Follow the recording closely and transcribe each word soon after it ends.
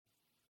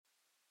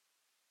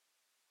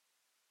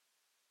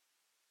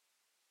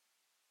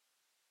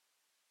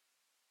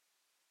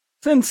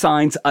Wilson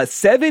signs a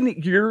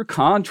 7-year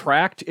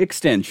contract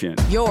extension.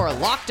 Your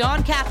Locked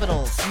On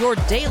Capitals, your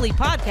daily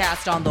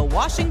podcast on the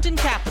Washington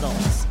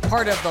Capitals.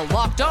 Part of the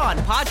Locked On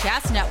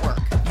Podcast Network,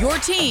 your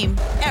team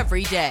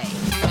every day.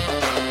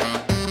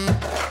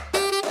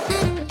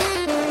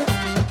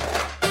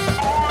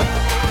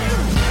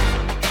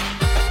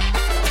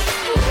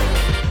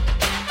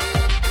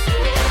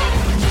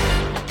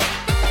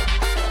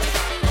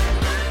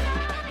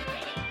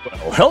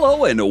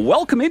 Hello and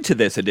welcome into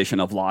this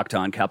edition of Locked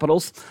On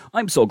Capitals.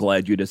 I'm so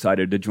glad you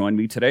decided to join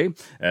me today.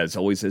 As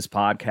always, this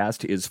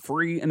podcast is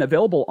free and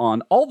available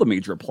on all the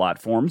major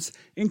platforms,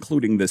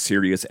 including the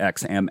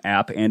SiriusXM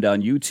app and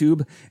on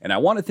YouTube. And I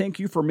want to thank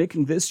you for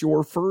making this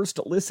your first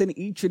listen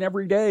each and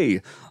every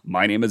day.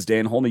 My name is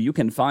Dan Holney. You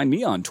can find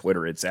me on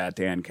Twitter. It's at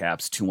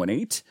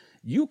DanCaps218.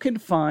 You can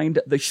find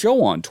the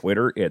show on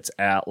Twitter. It's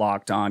at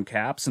Locked On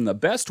Caps. And the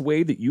best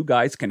way that you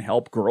guys can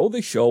help grow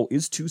the show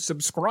is to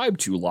subscribe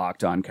to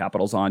Locked On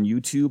Capitals on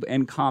YouTube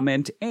and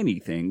comment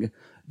anything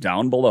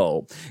down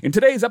below. In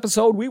today's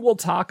episode, we will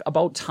talk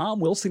about Tom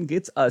Wilson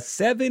gets a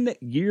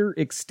 7-year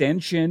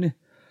extension.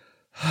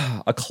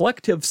 A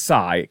collective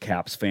sigh,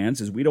 Caps fans,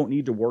 as we don't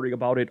need to worry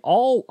about it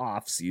all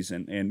off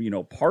season. And,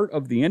 part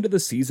of the end of the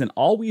season,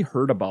 all we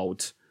heard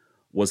about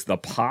was the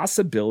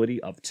possibility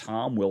of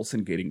Tom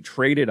Wilson getting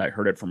traded. I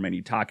heard it from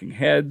many talking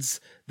heads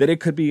that it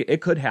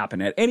could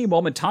happen at any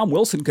moment. Tom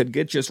Wilson could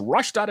get just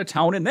rushed out of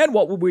town, and then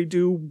what would we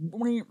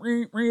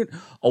do?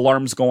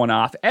 Alarms going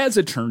off. As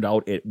it turned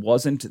out, it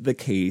wasn't the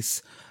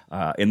case.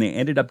 And they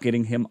ended up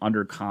getting him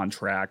under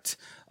contract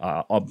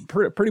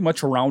pretty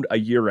much around a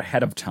year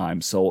ahead of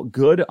time. So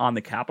good on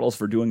the Capitals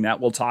for doing that.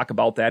 We'll talk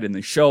about that in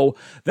the show.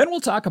 Then we'll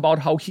talk about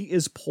how he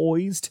is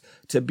poised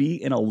to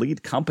be an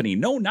elite company.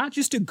 No, not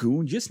just a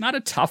goon, just not a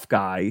tough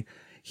guy.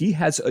 He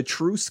has a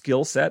true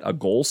skill set, a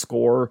goal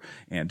scorer,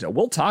 and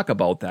we'll talk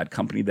about that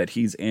company that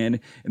he's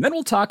in. And then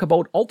we'll talk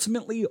about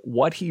ultimately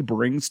what he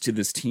brings to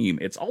this team.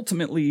 It's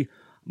ultimately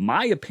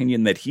my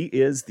opinion that he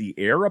is the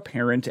heir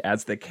apparent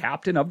as the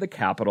captain of the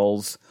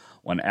Capitals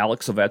when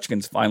Alex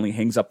Ovechkin finally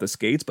hangs up the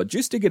skates. But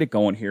just to get it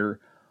going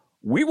here,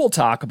 we will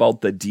talk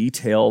about the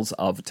details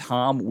of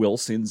Tom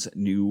Wilson's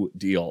new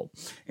deal.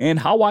 And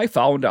how I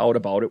found out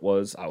about it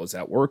was I was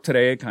at work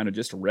today, kind of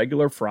just a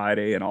regular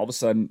Friday, and all of a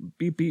sudden,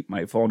 beep, beep,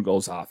 my phone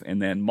goes off,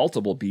 and then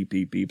multiple beep,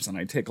 beep, beeps, and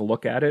I take a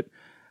look at it.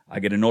 I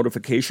get a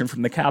notification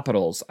from the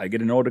Capitals. I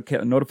get a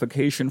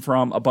notification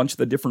from a bunch of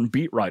the different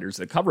beat writers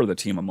that cover the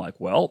team. I'm like,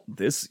 well,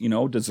 this,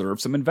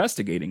 deserves some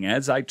investigating.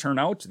 As I turn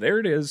out, there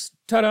it is.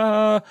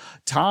 Ta-da!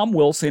 Tom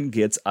Wilson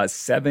gets a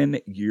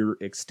 7-year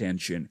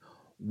extension.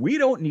 We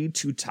don't need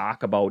to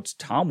talk about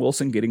Tom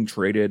Wilson getting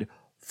traded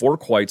for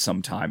quite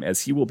some time,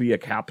 as he will be a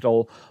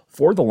Capital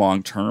for the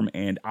long term.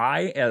 And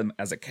I am,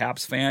 as a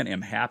Caps fan,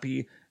 am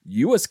happy.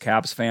 You as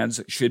Caps fans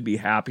should be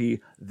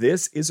happy.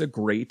 This is a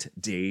great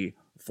day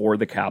for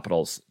the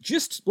Capitals.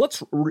 Just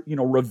let's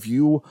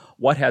review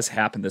what has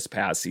happened this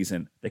past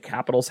season. The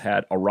Capitals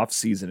had a rough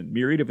season, a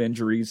myriad of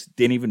injuries,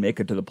 didn't even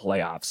make it to the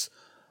playoffs.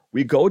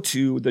 We go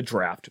to the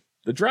draft.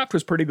 The draft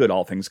was pretty good,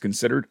 all things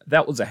considered.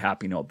 That was a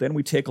happy note. Then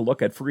we take a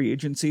look at free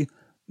agency.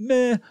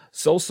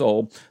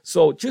 So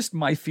just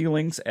my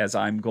feelings as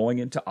I'm going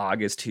into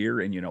August here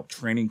and,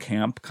 training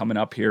camp coming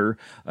up here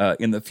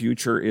in the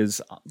future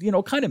is,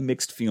 kind of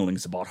mixed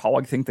feelings about how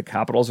I think the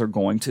Capitals are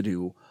going to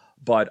do.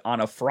 But on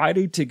a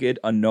Friday to get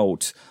a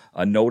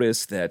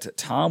notice that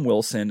Tom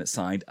Wilson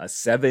signed a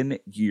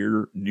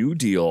 7-year new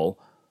deal,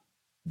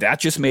 that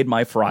just made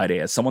my Friday.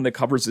 As someone that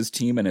covers his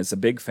team and is a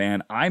big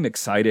fan, I'm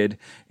excited.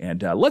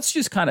 And let's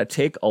just kind of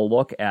take a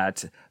look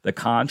at the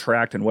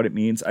contract and what it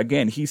means.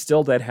 Again, he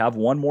still did have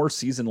one more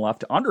season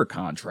left under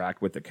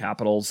contract with the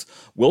Capitals.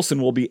 Wilson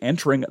will be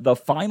entering the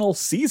final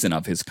season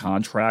of his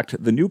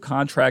contract. The new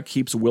contract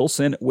keeps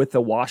Wilson with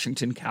the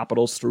Washington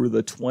Capitals through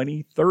the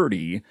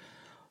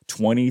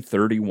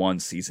 2031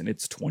 season.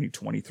 It's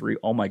 2023.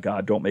 Oh my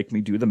God, don't make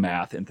me do the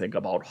math and think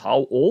about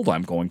how old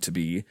I'm going to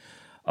be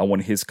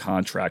when his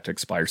contract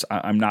expires.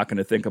 I'm not going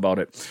to think about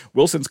it.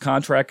 Wilson's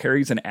contract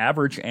carries an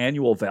average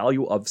annual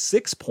value of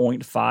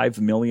 $6.5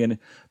 million.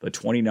 The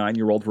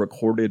 29-year-old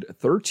recorded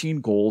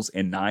 13 goals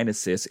and 9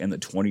 assists in the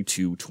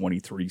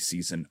 22-23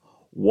 season.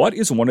 What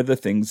is one of the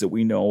things that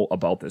we know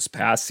about this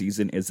past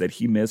season is that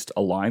he missed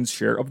a lion's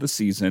share of the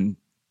season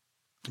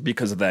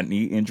because of that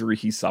knee injury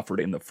he suffered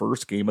in the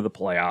first game of the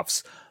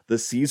playoffs the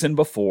season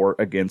before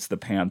against the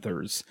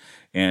Panthers.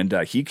 And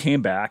he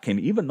came back, and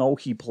even though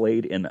he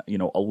played in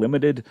a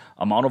limited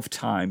amount of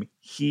time,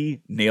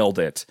 he nailed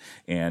it.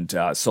 And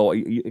so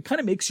it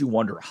kind of makes you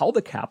wonder how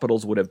the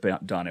Capitals would have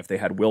done if they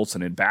had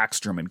Wilson and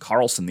Backstrom and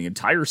Karlsson the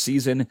entire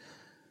season.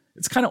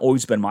 It's kind of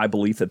always been my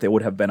belief that they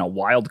would have been a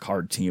wild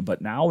card team,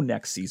 but now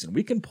next season,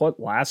 we can put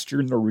last year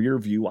in the rear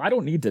view. I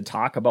don't need to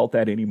talk about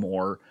that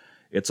anymore.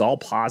 It's all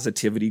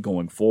positivity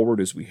going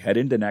forward as we head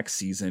into next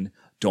season.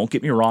 Don't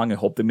get me wrong, I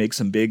hope they make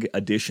some big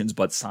additions,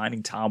 but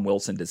signing Tom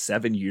Wilson to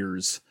 7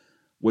 years,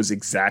 was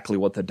exactly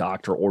what the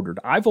doctor ordered.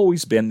 I've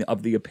always been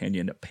of the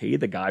opinion, pay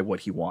the guy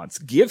what he wants.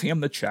 Give him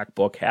the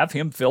checkbook, have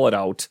him fill it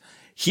out.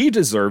 He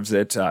deserves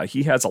it.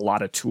 He has a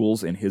lot of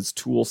tools in his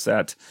tool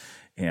set,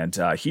 and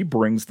he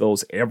brings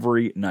those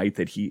every night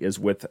that he is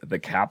with the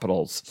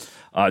Capitals.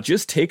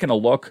 Just taking a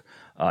look,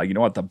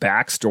 at the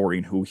backstory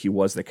and who he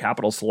was. The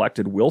Capitals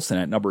selected Wilson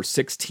at number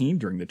 16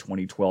 during the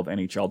 2012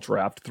 NHL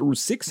draft. Through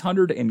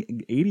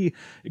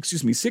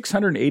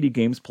 680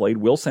 games played,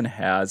 Wilson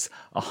has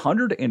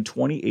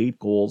 128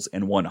 goals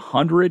and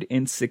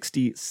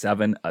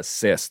 167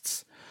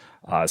 assists.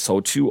 So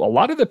to a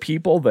lot of the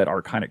people that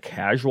are kind of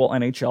casual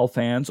NHL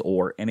fans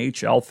or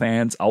NHL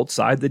fans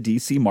outside the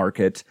DC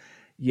market,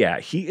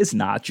 yeah, he is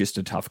not just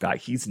a tough guy.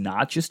 He's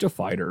not just a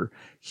fighter.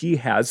 He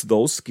has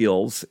those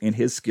skills in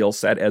his skill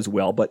set as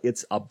well, but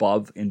it's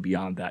above and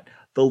beyond that.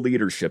 The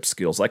leadership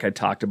skills, like I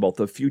talked about,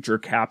 the future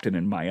captain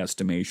in my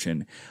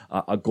estimation,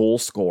 a goal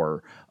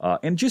scorer,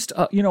 and just,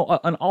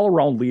 an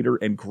all-around leader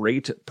and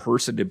great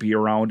person to be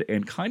around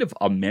and kind of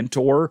a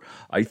mentor,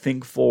 I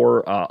think, for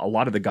a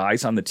lot of the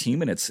guys on the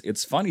team. And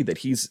it's funny that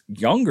he's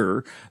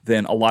younger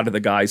than a lot of the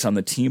guys on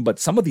the team, but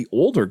some of the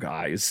older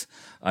guys,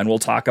 and we'll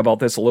talk about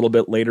this a little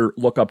bit later,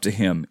 look up to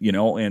him,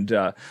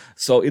 and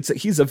so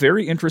he's a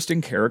very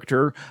interesting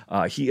character.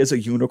 He is a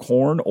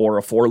unicorn or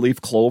a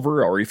four-leaf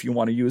clover, or if you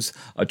want to use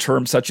a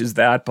term such as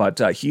that, but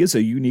he is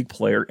a unique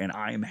player, and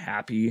I am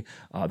happy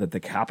that the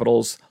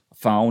Capitals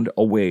found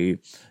a way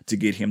to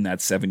get him that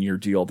 7-year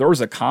deal. There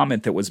was a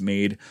comment that was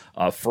made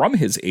from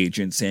his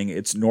agent saying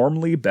it's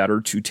normally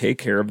better to take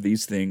care of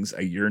these things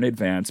a year in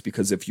advance,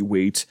 because if you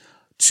wait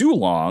too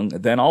long,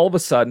 then all of a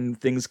sudden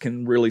things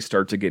can really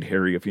start to get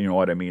hairy, if you know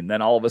what I mean.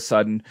 Then all of a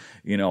sudden,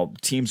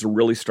 teams are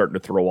really starting to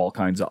throw all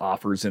kinds of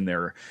offers in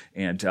there.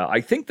 And I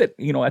think that,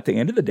 at the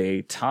end of the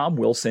day, Tom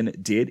Wilson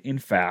did, in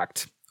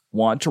fact,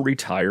 want to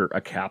retire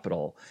a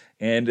Capital.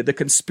 And the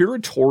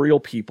conspiratorial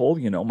people,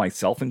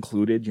 myself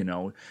included,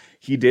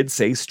 he did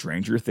say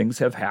stranger things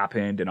have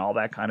happened and all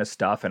that kind of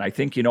stuff. And I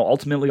think,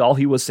 ultimately all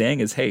he was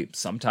saying is, hey,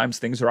 sometimes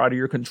things are out of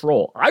your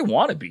control. I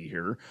want to be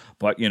here,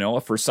 but,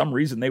 if for some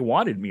reason they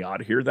wanted me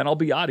out of here, then I'll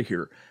be out of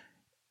here.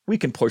 We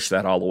can push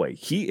that all away.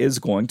 He is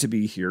going to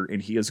be here,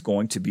 and he is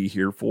going to be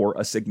here for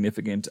a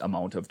significant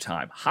amount of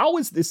time. How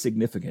is this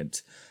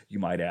significant, you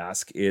might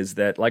ask, is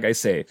that, like I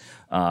say,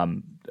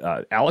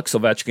 Alex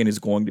Ovechkin is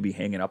going to be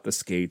hanging up the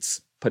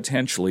skates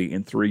potentially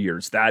in 3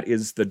 years. That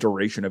is the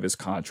duration of his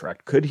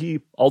contract. Could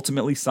he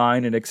ultimately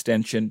sign an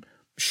extension?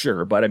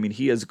 Sure, but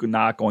he is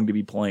not going to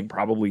be playing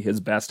probably his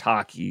best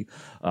hockey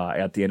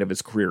at the end of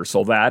his career.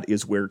 So that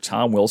is where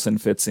Tom Wilson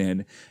fits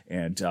in.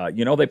 And,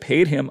 they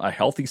paid him a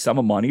healthy sum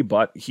of money,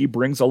 but he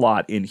brings a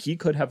lot, and he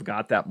could have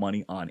got that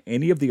money on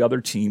any of the other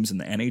teams in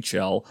the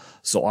NHL.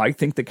 So I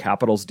think the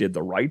Capitals did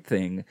the right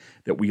thing,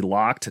 that we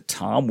locked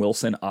Tom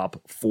Wilson up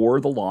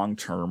for the long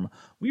term.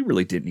 We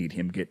really didn't need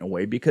him getting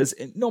away, because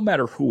no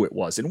matter who it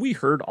was, and we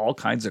heard all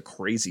kinds of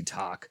crazy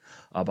talk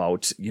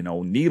about,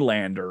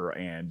 Nylander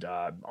and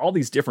all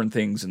these different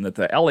things, and that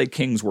the LA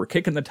Kings were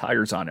kicking the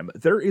tires on him.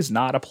 There is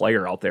not a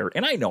player out there,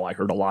 and I know I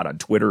heard a lot on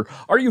Twitter.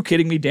 Are you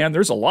kidding me, Dan?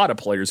 There's a lot of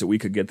players that we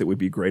could get that would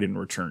be great in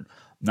return.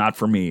 Not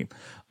for me.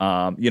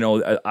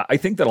 I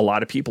think that a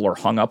lot of people are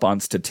hung up on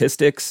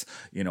statistics,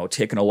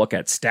 taking a look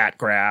at stat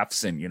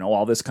graphs and,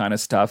 all this kind of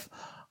stuff.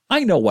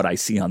 I know what I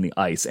see on the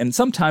ice, and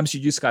sometimes you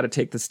just got to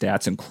take the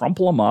stats and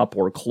crumple them up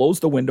or close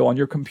the window on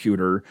your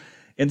computer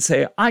and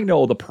say, I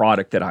know the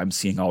product that I'm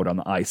seeing out on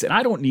the ice, and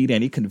I don't need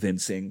any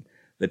convincing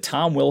that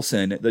Tom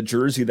Wilson, the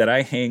jersey that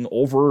I hang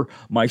over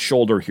my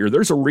shoulder here,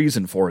 there's a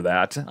reason for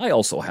that. I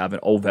also have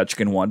an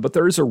Ovechkin one, but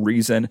there's a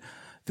reason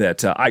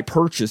that I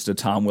purchased a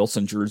Tom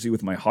Wilson jersey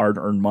with my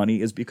hard-earned money,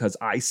 is because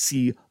I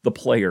see the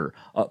player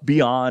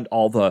beyond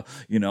all the,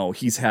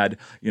 he's had,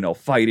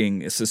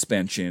 fighting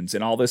suspensions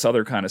and all this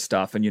other kind of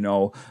stuff. And,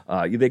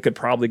 they could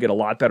probably get a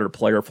lot better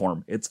player for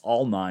him. It's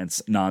all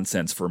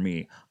nonsense for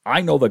me.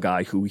 I know the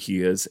guy who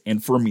he is.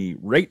 And for me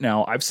right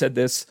now, I've said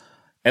this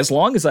as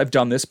long as I've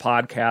done this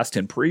podcast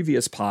and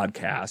previous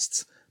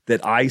podcasts,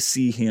 that I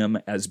see him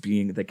as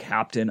being the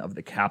captain of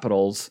the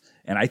Capitals.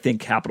 And I think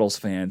Capitals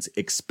fans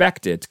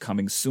expect it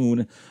coming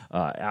soon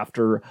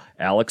after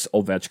Alex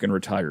Ovechkin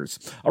retires.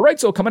 All right,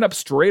 so coming up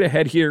straight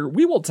ahead here,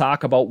 we will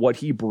talk about what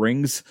he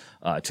brings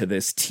to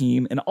this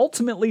team, and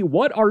ultimately,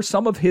 what are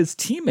some of his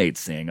teammates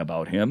saying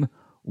about him?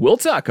 We'll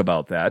talk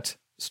about that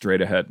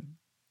straight ahead.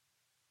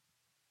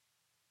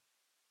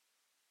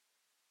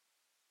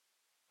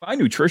 My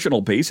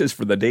nutritional basis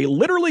for the day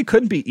literally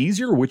couldn't be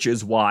easier, which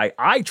is why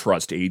I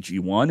trust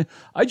AG1.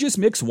 I just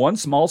mix one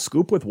small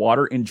scoop with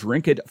water and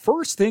drink it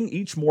first thing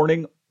each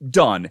morning.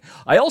 Done.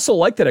 I also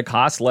like that it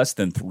costs less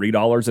than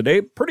 $3 a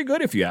day. Pretty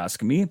good if you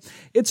ask me.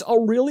 It's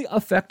a really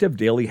effective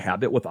daily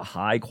habit with a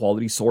high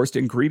quality sourced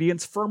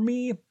ingredients. For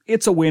me,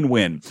 it's a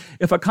win-win.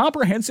 If a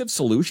comprehensive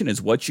solution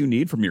is what you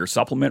need from your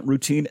supplement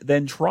routine,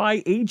 then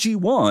try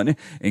AG1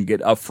 and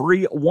get a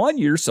free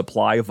 1-year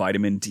supply of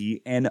vitamin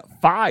D and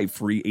 5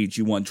 free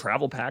AG1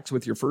 travel packs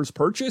with your first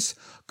purchase.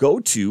 Go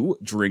to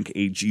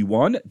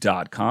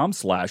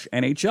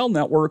drinkag1.com/NHL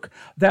Network.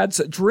 That's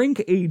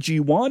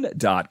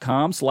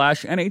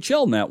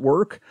drinkag1.com/NHL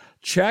Network.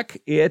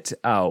 Check it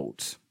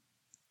out.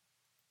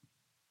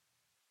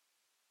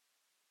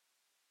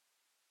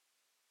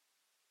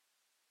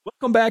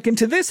 Welcome back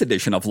into this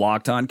edition of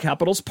Locked On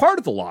Capitals, part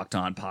of the Locked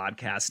On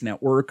Podcast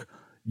Network,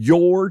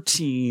 your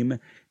team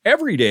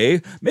every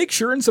day. Make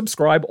sure and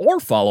subscribe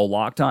or follow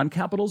Locked On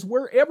Capitals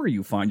wherever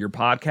you find your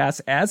podcasts,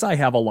 as I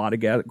have a lot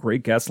of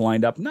great guests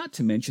lined up, not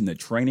to mention the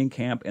training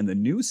camp and the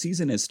new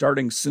season is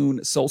starting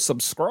soon, so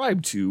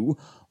subscribe to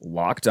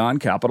Locked On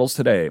Capitals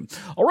today.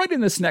 All right,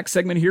 in this next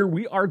segment here,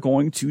 we are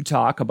going to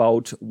talk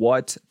about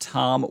what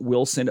Tom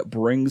Wilson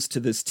brings to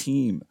this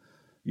team.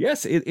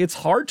 Yes, it's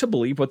hard to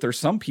believe, but there's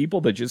some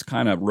people that just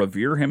kind of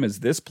revere him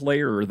as this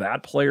player or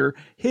that player.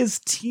 His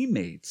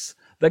teammates,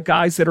 the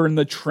guys that are in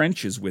the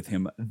trenches with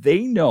him,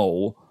 they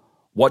know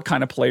what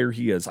kind of player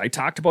he is. I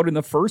talked about in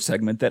the first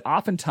segment that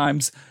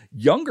oftentimes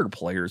younger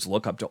players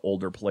look up to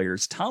older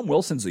players. Tom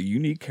Wilson's a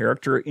unique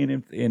character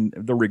in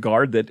the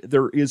regard that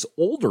there is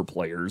older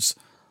players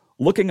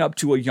looking up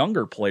to a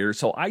younger player.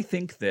 So I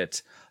think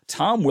that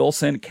Tom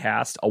Wilson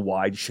cast a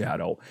wide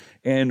shadow.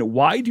 And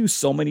why do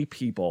so many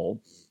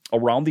people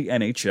around the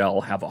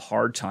NHL have a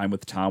hard time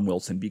with Tom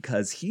Wilson?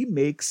 Because he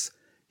makes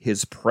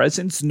his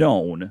presence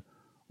known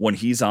when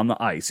he's on the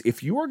ice.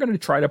 If you are going to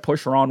try to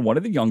push around one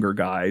of the younger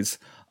guys,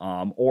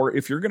 or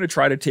if you're going to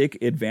try to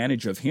take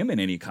advantage of him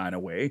in any kind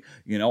of way,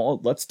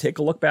 let's take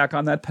a look back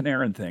on that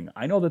Panarin thing.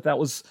 I know that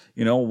was,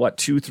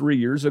 2-3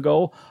 years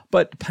ago,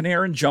 but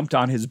Panarin jumped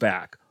on his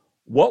back.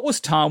 What was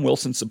Tom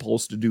Wilson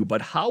supposed to do?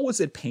 But how was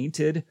it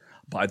painted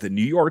by the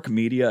New York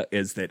media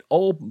is that,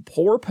 oh,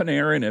 poor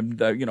Panarin and,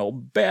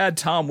 bad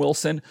Tom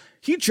Wilson,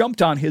 he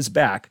jumped on his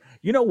back.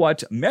 You know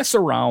what? Mess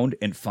around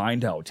and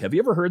find out. Have you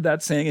ever heard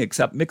that saying,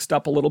 except mixed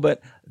up a little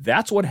bit?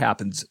 That's what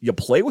happens. You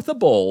play with the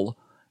bull,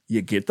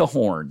 you get the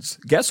horns.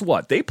 Guess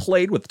what? They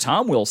played with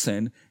Tom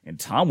Wilson, and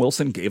Tom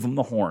Wilson gave them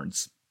the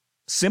horns.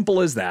 Simple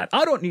as that.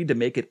 I don't need to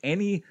make it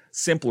any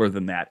simpler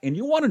than that. And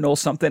you want to know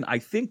something? I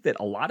think that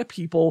a lot of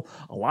people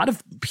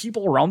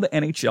around the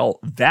NHL,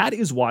 that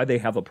is why they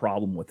have a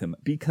problem with him,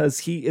 because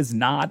he is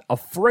not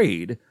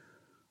afraid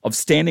of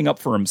standing up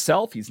for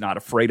himself. He's not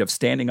afraid of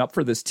standing up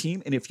for this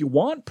team. And if you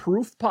want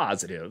proof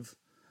positive,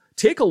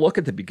 take a look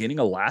at the beginning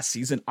of last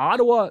season.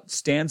 Ottawa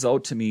stands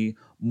out to me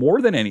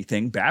more than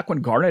anything. Back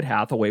when Garnet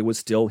Hathaway was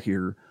still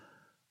here,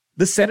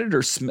 the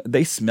Senators,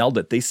 they smelled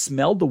it. They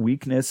smelled the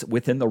weakness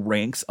within the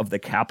ranks of the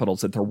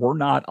Capitals, that there were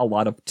not a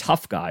lot of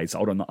tough guys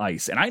out on the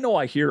ice. And I know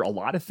I hear a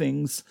lot of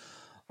things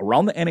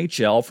around the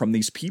NHL from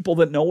these people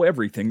that know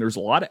everything. There's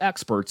a lot of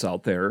experts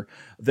out there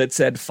that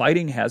said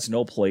fighting has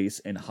no place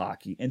in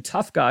hockey. And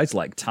tough guys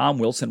like Tom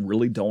Wilson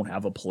really don't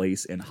have a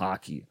place in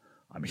hockey.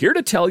 I'm here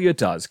to tell you it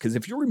does, because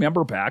if you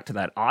remember back to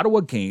that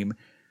Ottawa game,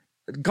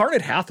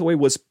 Garnet Hathaway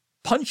was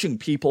punching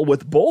people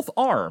with both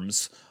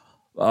arms,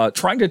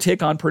 trying to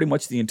take on pretty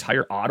much the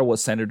entire Ottawa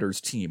Senators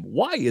team.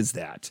 Why is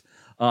that?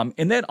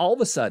 And then all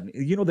of a sudden,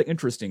 the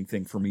interesting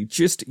thing for me,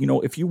 just,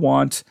 if you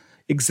want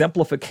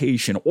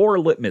exemplification or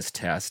a litmus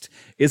test,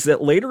 is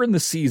that later in the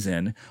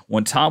season,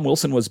 when Tom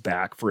Wilson was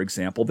back, for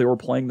example, they were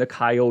playing the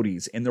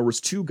Coyotes, and there was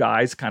two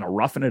guys kind of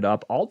roughing it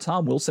up. All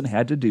Tom Wilson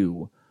had to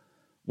do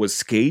was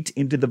skate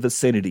into the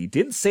vicinity,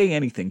 didn't say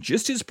anything,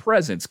 just his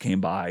presence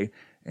came by,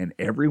 and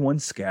everyone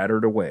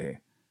scattered away.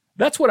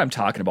 That's what I'm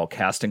talking about,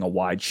 casting a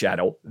wide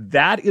shadow.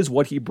 That is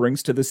what he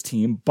brings to this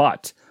team.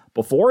 But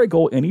before I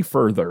go any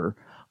further,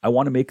 I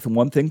want to make the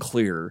one thing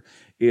clear,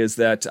 is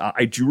that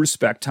I do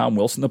respect Tom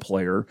Wilson, the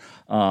player.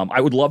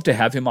 I would love to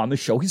have him on the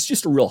show. He's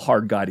just a real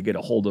hard guy to get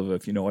a hold of,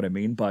 if you know what I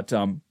mean. But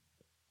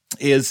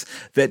is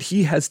that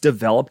he has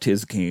developed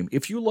his game.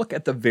 If you look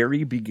at the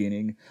very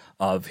beginning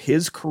of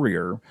his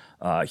career,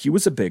 he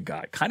was a big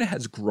guy, kind of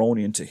has grown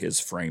into his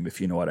frame,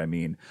 if you know what I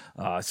mean.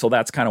 So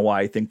that's kind of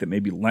why I think that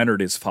maybe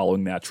Leonard is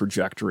following that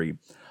trajectory.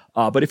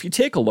 But if you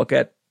take a look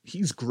at,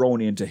 he's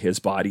grown into his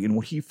body. And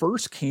when he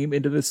first came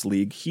into this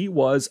league, he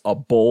was a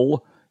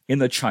bull in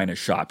the china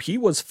shop. He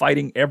was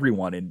fighting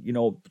everyone. And,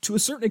 to a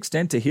certain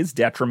extent, to his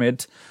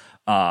detriment,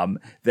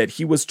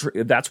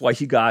 that's why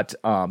he got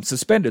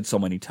suspended so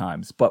many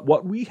times. But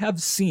what we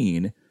have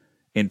seen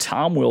in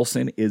Tom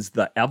Wilson is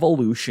the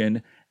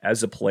evolution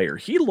as a player.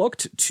 He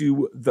looked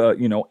to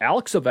the,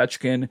 Alex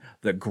Ovechkin,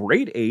 the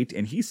grade 8,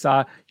 and he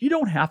saw you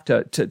don't have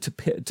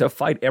to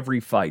fight every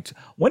fight.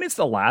 When is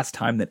the last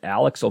time that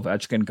Alex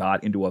Ovechkin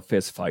got into a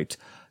fist fight?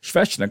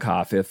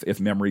 Svechnikov, if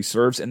memory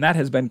serves, and that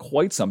has been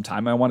quite some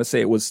time. I want to say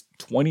it was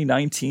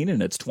 2019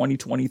 and it's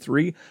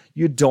 2023.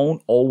 You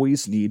don't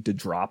always need to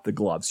drop the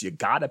gloves. You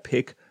got to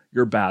pick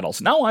your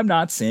battles. Now, I'm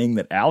not saying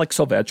that Alex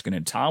Ovechkin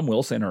and Tom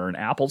Wilson are an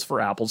apples for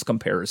apples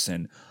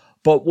comparison,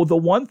 but the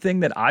one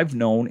thing that I've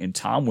known in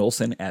Tom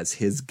Wilson as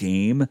his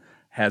game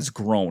has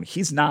grown,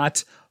 he's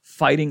not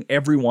fighting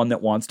everyone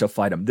that wants to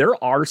fight him.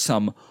 There are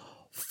some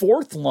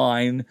fourth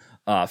line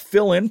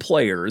fill-in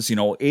players,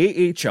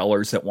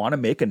 AHLers that want to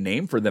make a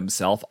name for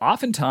themselves,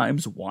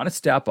 oftentimes want to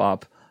step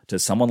up to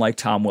someone like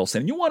Tom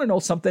Wilson. You want to know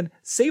something?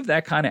 Save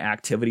that kind of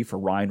activity for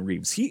Ryan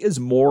Reeves. He is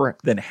more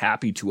than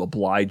happy to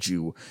oblige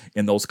you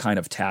in those kind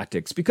of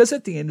tactics, because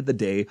at the end of the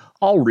day,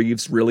 all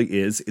Reeves really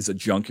is a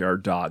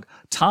junkyard dog.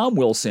 Tom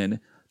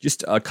Wilson,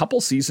 just a couple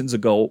seasons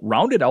ago,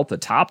 rounded out the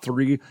top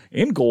 3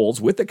 in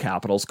goals with the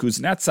Capitals: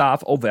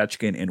 Kuznetsov,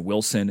 Ovechkin, and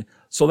Wilson.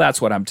 So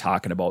that's what I'm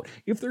talking about.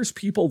 If there's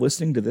people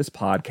listening to this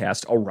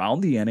podcast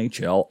around the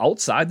NHL,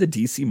 outside the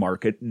DC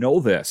market, know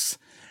this: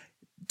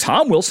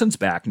 Tom Wilson's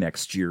back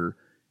next year,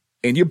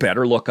 and you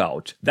better look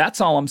out. That's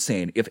all I'm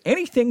saying. If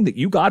anything that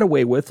you got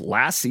away with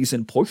last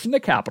season, pushing the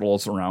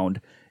Capitals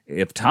around,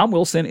 if Tom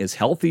Wilson is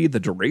healthy the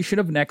duration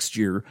of next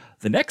year,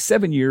 the next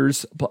 7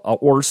 years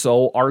or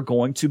so are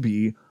going to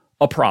be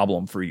a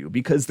problem for you,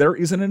 because there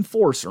is an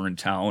enforcer in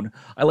town.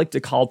 I like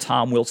to call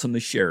Tom Wilson the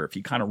sheriff.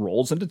 He kind of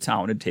rolls into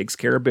town and takes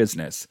care of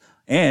business.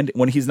 And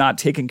when he's not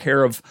taking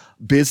care of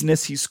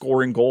business, he's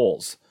scoring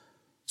goals.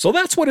 So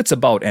that's what it's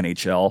about,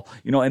 NHL,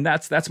 and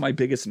that's my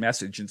biggest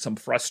message, and some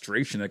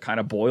frustration that kind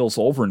of boils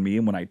over in me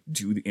when I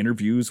do the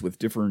interviews with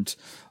different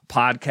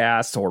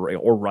podcasts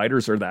or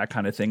writers or that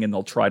kind of thing, and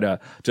they'll try to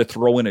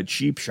throw in a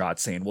cheap shot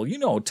saying,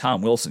 well,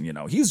 Tom Wilson,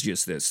 he's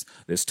just this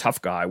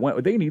tough guy.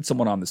 They need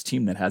someone on this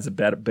team that has a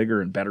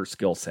bigger and better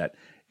skill set.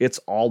 It's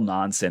all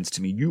nonsense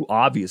to me. You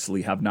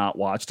obviously have not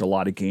watched a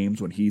lot of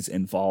games when he's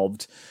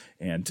involved,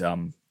 and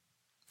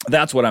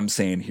that's what I'm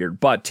saying here.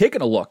 But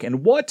taking a look,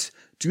 and what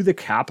do the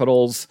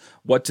Capitals,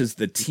 what does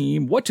the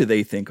team, what do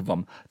they think of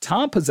him?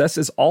 Tom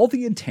possesses all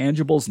the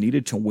intangibles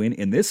needed to win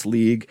in this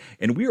league,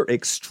 and we are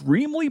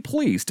extremely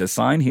pleased to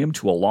sign him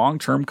to a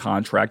long-term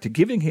contract,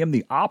 giving him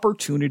the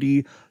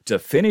opportunity to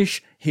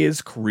finish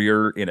his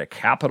career in a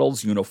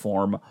Capitals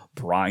uniform.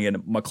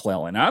 Brian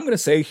McClellan. I'm going to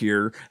say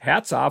here,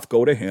 hats off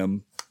go to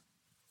him,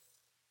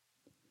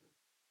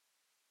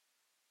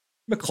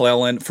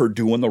 McClellan, for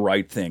doing the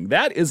right thing.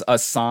 That is a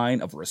sign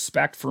of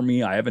respect for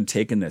me. I haven't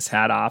taken this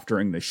hat off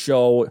during the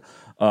show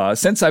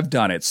since I've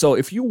done it. So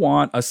if you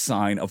want a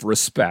sign of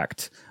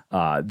respect,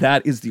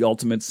 that is the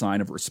ultimate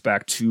sign of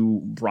respect to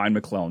Brian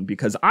McClellan,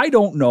 because I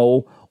don't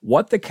know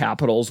what the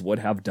Capitals would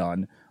have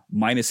done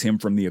minus him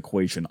from the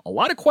equation. A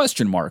lot of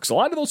question marks. A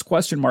lot of those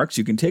question marks,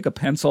 you can take a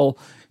pencil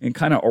and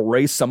kind of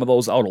erase some of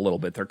those out a little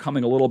bit. They're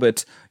coming a little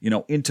bit,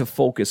 into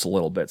focus a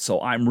little bit.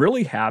 So I'm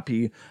really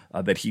happy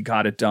that he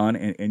got it done.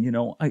 And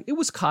it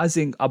was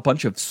causing a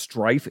bunch of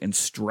strife and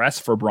stress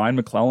for Brian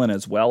McClellan,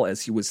 as well,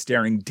 as he was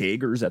staring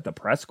daggers at the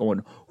press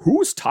going,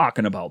 who's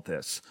talking about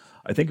this?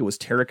 I think it was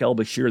Tarek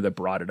El-Bashir that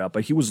brought it up,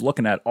 but he was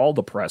looking at all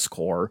the press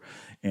corps,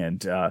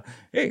 and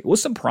it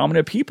was some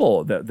prominent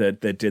people that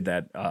did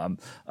that.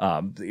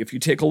 If you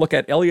take a look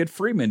at Elliot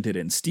Friedman did it,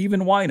 and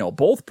Stephen Wino,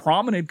 both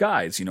prominent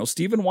guys.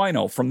 Stephen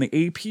Wino from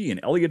the AP and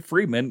Elliot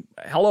Friedman.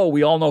 Hello,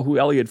 we all know who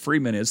Elliot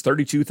Friedman is.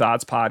 32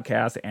 Thoughts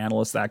podcast,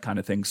 analyst, that kind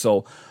of thing.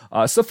 So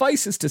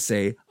suffices to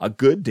say, a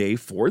good day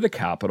for the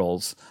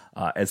Capitals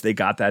as they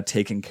got that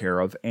taken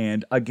care of.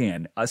 And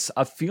again,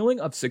 a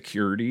feeling of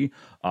security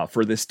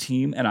for this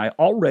team. And I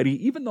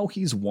already, even though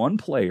he's one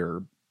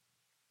player,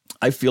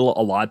 I feel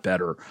a lot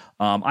better.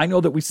 I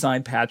know that we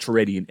signed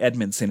Pacioretty and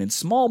Edmondson in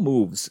small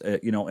moves,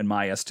 in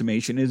my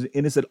estimation.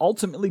 Is it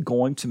ultimately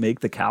going to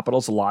make the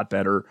Capitals a lot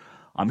better?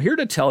 I'm here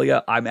to tell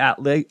you, I'm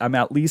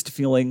at least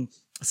feeling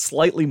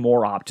slightly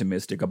more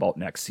optimistic about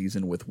next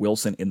season with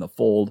Wilson in the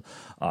fold.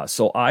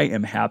 So I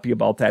am happy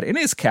about that. And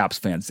as Caps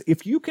fans,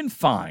 if you can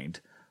find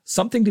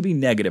something to be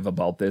negative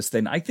about this,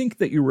 then I think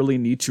that you really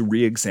need to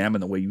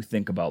re-examine the way you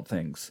think about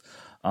things.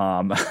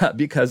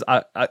 Because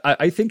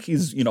I think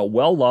he's,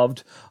 well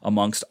loved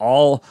amongst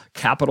all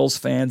Capitals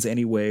fans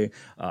anyway.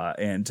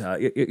 And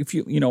if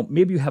you,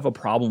 maybe you have a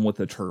problem with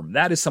the term,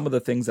 that is some of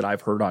the things that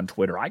I've heard on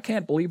Twitter. I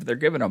can't believe they're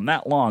giving him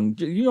that long.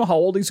 You know how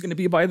old he's going to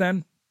be by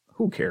then?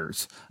 Who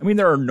cares? I mean,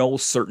 there are no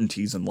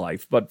certainties in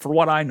life, but for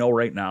what I know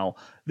right now,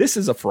 this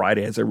is a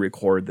Friday as I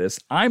record this.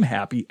 I'm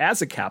happy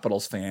as a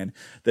Capitals fan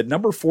that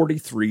number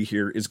 43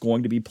 here is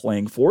going to be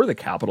playing for the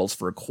Capitals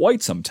for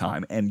quite some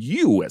time, and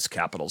you as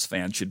Capitals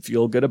fans should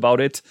feel good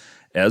about it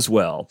as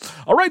well.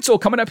 All right, so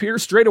coming up here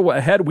straight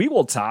ahead, we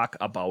will talk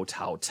about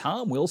how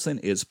Tom Wilson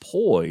is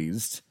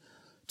poised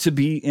to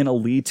be in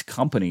elite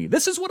company.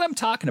 This is what I'm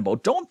talking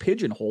about. Don't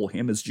pigeonhole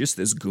him as just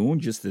this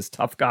goon, just this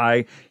tough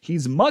guy.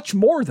 He's much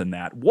more than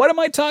that. What am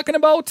I talking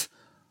about?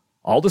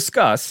 I'll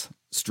discuss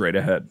straight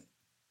ahead.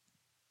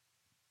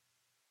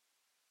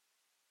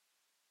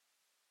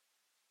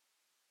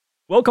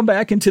 Welcome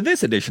back into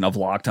this edition of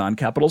Locked On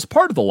Capitals,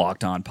 part of the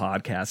Locked On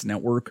Podcast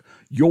Network,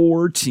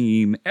 your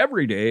team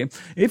every day.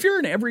 If you're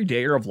an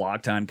everydayer of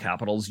Locked On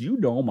Capitals, you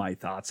know my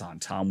thoughts on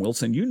Tom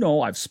Wilson. You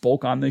know I've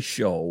spoke on this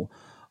show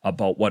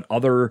about what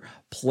other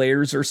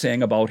players are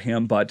saying about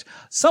him, but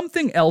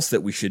something else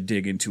that we should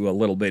dig into a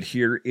little bit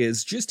here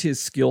is just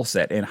his skill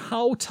set and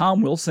how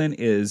Tom Wilson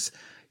is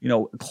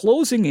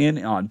closing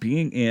in on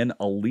being in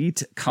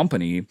elite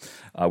company.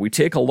 We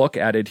take a look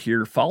at it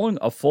here. Following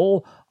a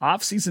full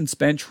offseason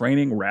spent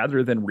training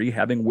rather than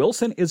rehabbing,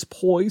 Wilson is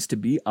poised to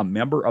be a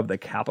member of the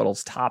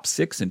Capitals' top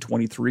 6 in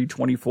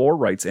 23-24,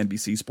 writes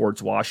NBC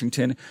Sports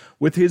Washington.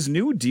 With his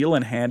new deal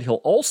in hand,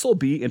 he'll also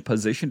be in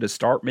position to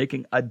start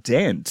making a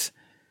dent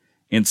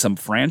in some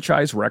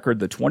franchise record.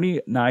 The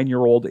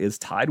 29-year-old is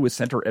tied with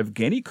center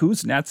Evgeny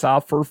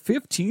Kuznetsov for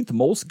 15th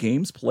most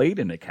games played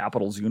in a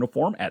Capitals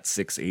uniform at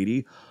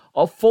 680.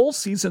 A full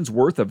season's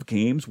worth of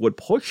games would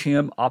push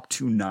him up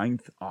to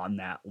 9th on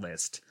that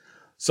list.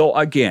 So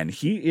again,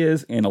 he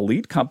is an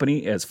elite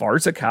company as far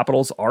as the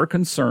Capitals are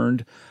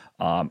concerned,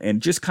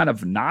 and just kind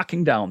of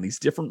knocking down these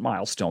different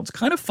milestones,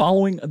 kind of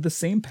following the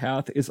same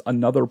path as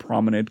another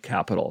prominent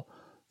Capital.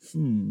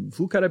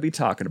 Who could I be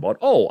talking about?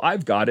 Oh,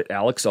 I've got it,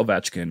 Alex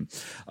Ovechkin.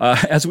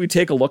 As we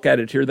take a look at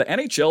it here, the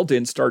NHL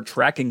didn't start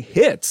tracking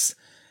hits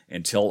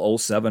until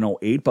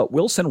 07-08, but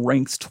Wilson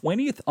ranks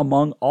 20th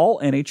among all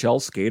NHL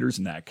skaters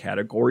in that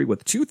category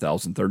with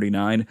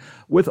 2,039,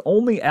 with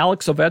only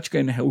Alex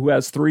Ovechkin, who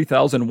has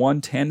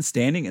 3,110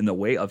 standing in the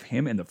way of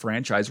him in the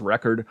franchise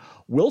record.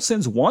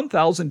 Wilson's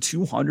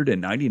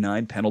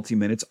 1,299 penalty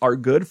minutes are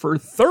good for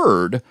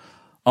third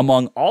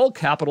among all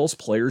Capitals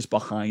players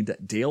behind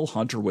Dale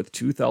Hunter with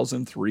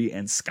 2,003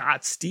 and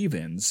Scott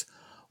Stevens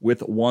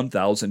with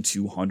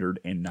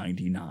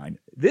 1,299.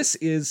 This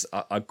is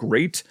a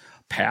great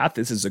path.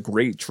 This is a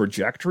great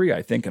trajectory,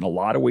 I think, in a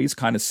lot of ways,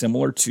 kind of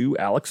similar to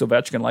Alex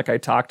Ovechkin, like I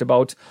talked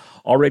about,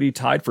 already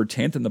tied for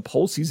 10th in the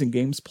postseason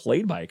games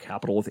played by a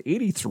Capital with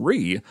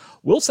 83.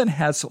 Wilson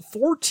has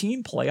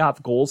 14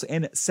 playoff goals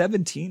and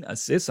 17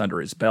 assists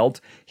under his belt.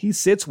 He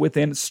sits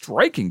within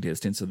striking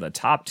distance of the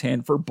top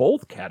 10 for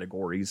both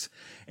categories,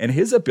 and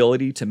his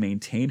ability to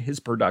maintain his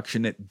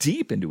production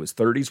deep into his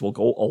 30s will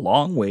go a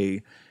long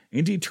way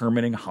in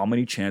determining how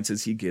many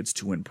chances he gets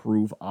to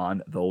improve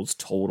on those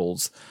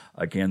totals.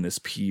 Again, this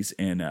piece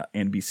in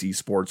NBC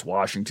Sports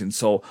Washington.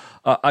 So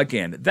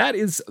again, that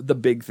is the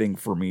big thing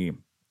for me,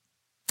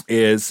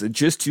 is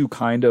just to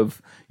kind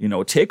of,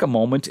 take a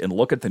moment and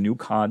look at the new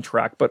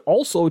contract, but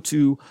also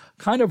to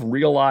kind of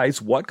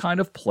realize what kind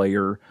of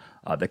player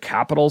the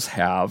Capitals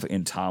have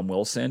in Tom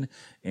Wilson,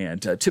 and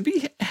to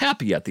be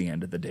happy at the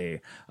end of the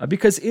day,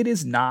 because it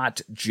is not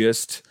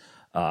just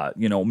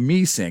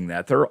me saying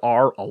that. There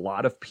are a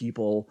lot of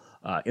people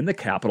in the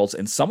Capitals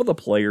and some of the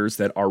players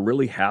that are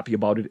really happy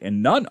about it,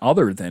 and none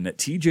other than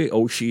TJ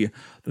Oshie.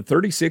 The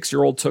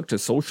 36-year-old took to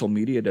social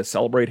media to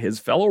celebrate his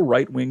fellow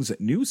right wing's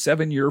new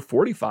 7-year,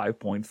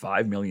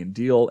 $45.5 million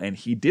deal, and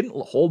he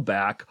didn't hold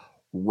back.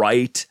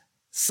 Right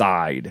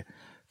side.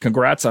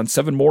 Congrats on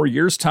 7 more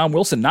years, Tom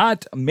Wilson.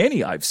 Not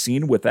many I've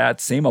seen with that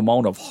same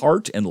amount of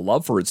heart and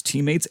love for his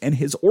teammates and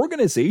his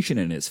organization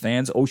and his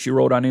fans, Oshie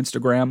wrote on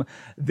Instagram.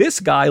 This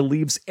guy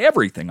leaves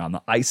everything on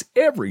the ice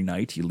every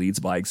night. He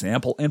leads by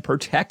example and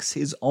protects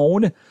his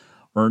own.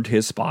 Earned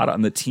his spot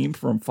on the team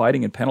from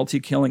fighting and penalty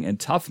killing and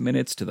tough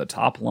minutes to the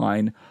top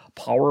line,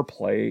 power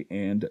play,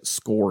 and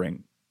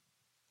scoring.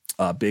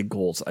 Big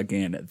goals.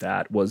 Again,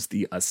 that was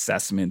the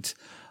assessment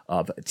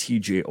of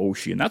TJ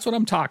Oshie. And that's what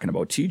I'm talking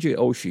about. TJ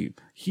Oshie,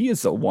 he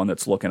is the one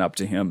that's looking up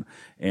to him.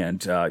 And,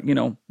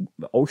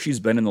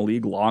 Oshie's been in the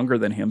league longer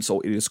than him,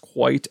 so it is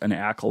quite an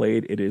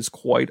accolade. It is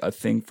quite a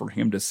thing for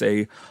him to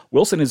say.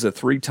 Wilson is a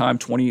 3-time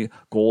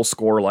 20-goal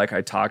scorer, like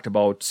I talked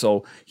about,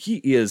 so he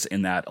is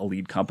in that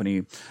elite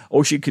company.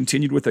 Oshie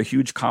continued with a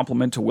huge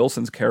compliment to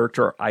Wilson's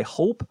character. I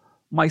hope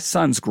my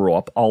sons grow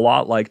up a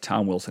lot like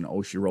Tom Wilson.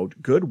 Oshie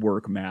wrote, "Good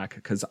work, Mac,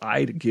 because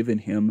I'd given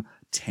him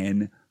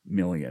 $10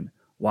 million.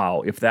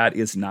 Wow, if that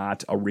is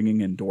not a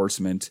ringing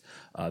endorsement,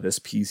 this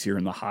piece here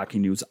in the Hockey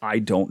News, I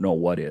don't know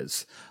what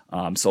is.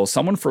 So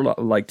someone for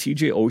like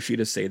TJ Oshie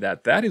to say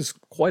that is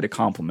quite a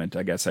compliment,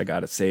 I guess I got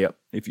to say it,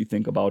 if you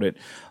think about it,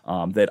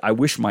 that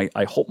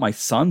I hope my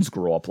sons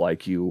grow up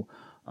like you.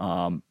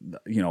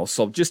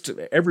 So just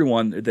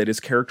everyone that is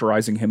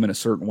characterizing him in a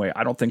certain way,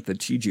 I don't think that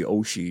TJ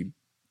Oshie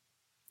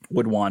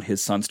would want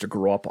his sons to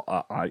grow up,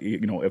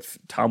 if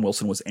Tom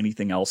Wilson was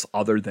anything else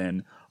other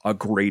than a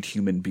great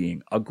human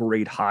being, a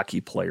great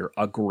hockey player,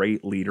 a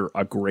great leader,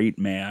 a great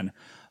man.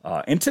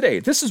 And today,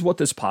 this is what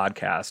this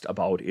podcast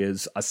about,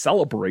 is a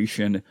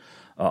celebration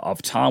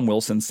of Tom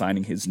Wilson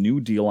signing his new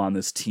deal on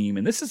this team.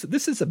 And this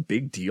is a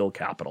big deal,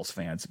 Capitals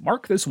fans.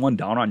 Mark this one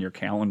down on your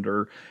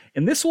calendar.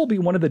 And this will be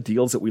one of the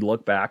deals that we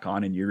look back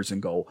on in years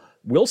and go,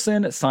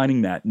 Wilson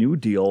signing that new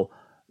deal,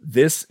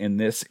 this and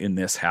this and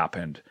this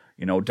happened.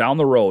 Down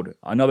the road,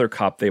 another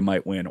cup they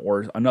might win,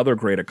 or another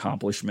great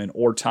accomplishment,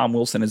 or Tom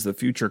Wilson is the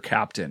future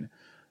captain.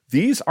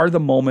 these are the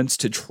moments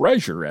to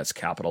treasure as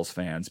Capitals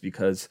fans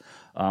because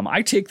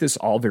I take this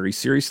all very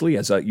seriously.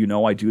 As I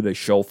do this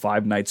show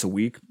 5 nights a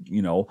week,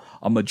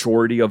 a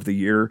majority of the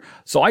year.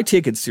 So I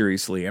take it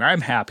seriously and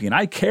I'm happy and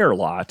I care a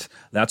lot.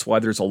 That's why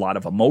there's a lot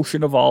of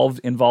emotion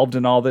involved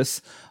in all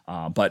this.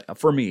 But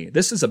for me,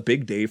 this is a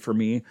big day for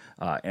me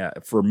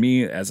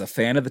as a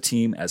fan of the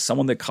team, as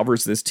someone that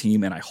covers this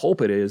team, and I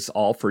hope it is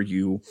all for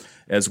you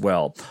as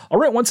well. All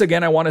right, once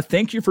again, I want to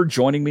thank you for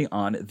joining me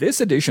on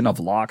this edition of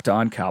Locked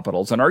On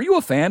Capitals. And are you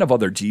a fan of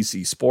other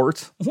DC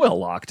sports? Well,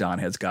 Locked On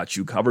has got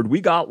you covered.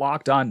 We got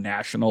Locked On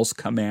Nationals,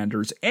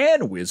 Commanders,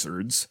 and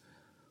Wizards.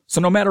 So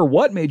no matter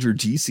what major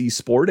DC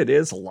sport it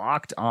is,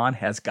 Locked On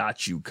has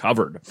got you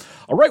covered.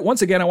 All right,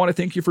 once again, I want to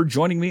thank you for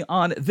joining me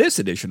on this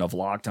edition of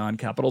Locked On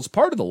Capitals,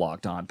 part of the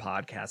Locked On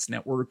Podcast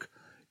Network,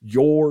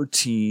 your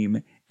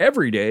team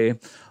every day.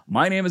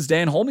 My name is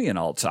Dan Holme, and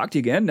I'll talk to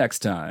you again next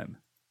time.